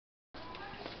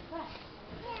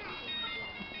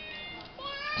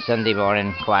Sunday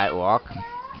morning quiet walk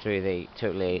through the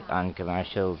totally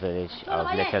uncommercial village of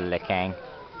Little Likeng.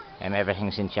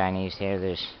 Everything's in Chinese here,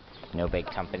 there's no big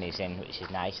companies in, which is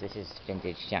nice. This is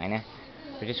vintage China.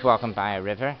 We're just walking by a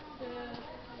river.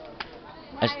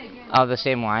 It's the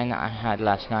same wine that I had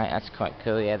last night. That's quite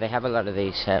cool. Yeah, they have a lot of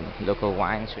these local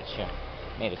wines which are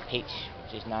made of peach,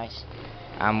 which is nice.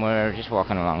 And we're just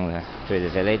walking along through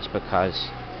the village because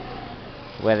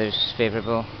the weather's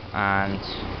favourable and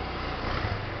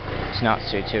it's not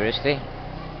too touristy.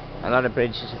 A lot of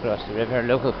bridges across the river,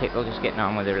 local people just getting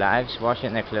on with their lives,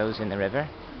 washing their clothes in the river.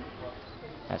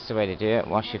 That's the way to do it,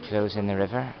 wash your clothes in the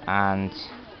river. And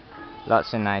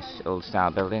lots of nice old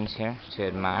style buildings here to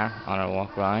admire on our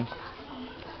walk round.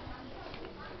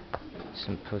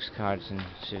 Some postcards and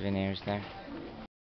souvenirs there.